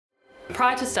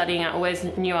Prior to studying, I always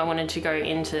knew I wanted to go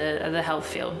into the health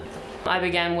field. I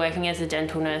began working as a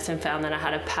dental nurse and found that I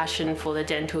had a passion for the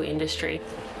dental industry.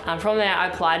 From there, I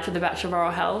applied for the Bachelor of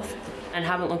Oral Health and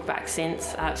haven't looked back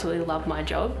since. I absolutely love my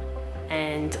job,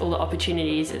 and all the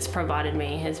opportunities it's provided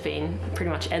me has been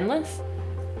pretty much endless.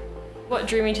 What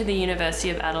drew me to the University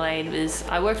of Adelaide was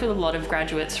I worked with a lot of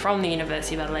graduates from the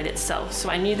University of Adelaide itself, so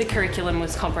I knew the curriculum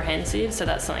was comprehensive, so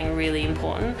that's something really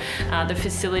important. The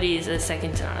facilities are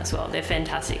second to none as well. They're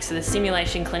fantastic. So the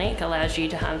simulation clinic allows you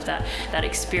to have that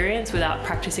experience without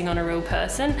practicing on a real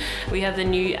person. We have the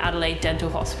new Adelaide Dental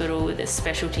Hospital with its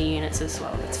specialty units as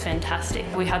well. It's fantastic.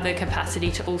 We have the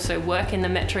capacity to also work in the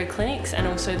metro clinics and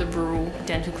also the rural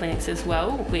dental clinics as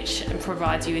well, which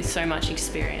provides you with so much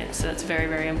experience. So that's very,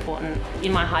 very important.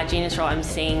 In my hygienist role, I'm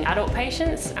seeing adult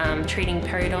patients, treating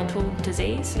periodontal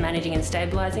disease, managing and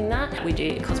stabilising that. We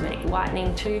do cosmetic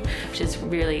whitening too, which is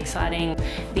really exciting.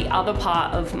 The other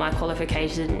part of my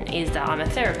qualification is that I'm a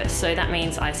therapist, so that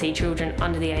means I see children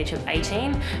under the age of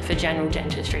 18 for general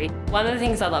dentistry. One of the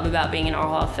things I love about being an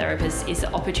oral health therapist is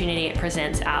the opportunity it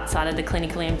presents outside of the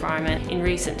clinical environment. In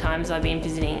recent times, I've been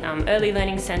visiting early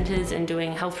learning centres and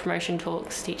doing health promotion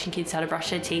talks, teaching kids how to brush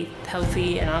their teeth,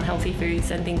 healthy and unhealthy foods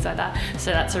and things like that.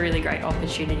 So that's a really great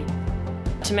opportunity.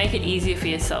 To make it easier for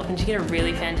yourself and to get a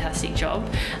really fantastic job,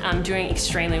 doing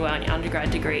extremely well in your undergrad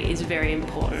degree is very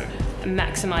important.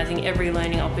 Maximising every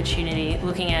learning opportunity,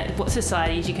 looking at what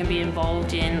societies you can be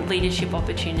involved in, leadership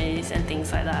opportunities and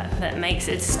things like that, that makes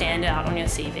it stand out on your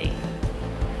CV.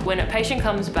 When a patient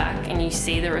comes back and you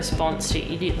see the response to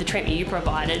the treatment you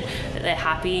provided, that they're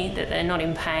happy, that they're not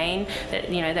in pain,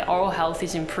 that their oral health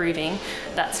is improving,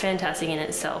 that's fantastic in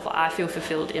itself. I feel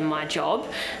fulfilled in my job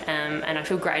and I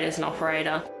feel great as an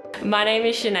operator. My name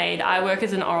is Sinead. I work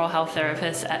as an oral health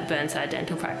therapist at Burnside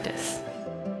Dental Practice.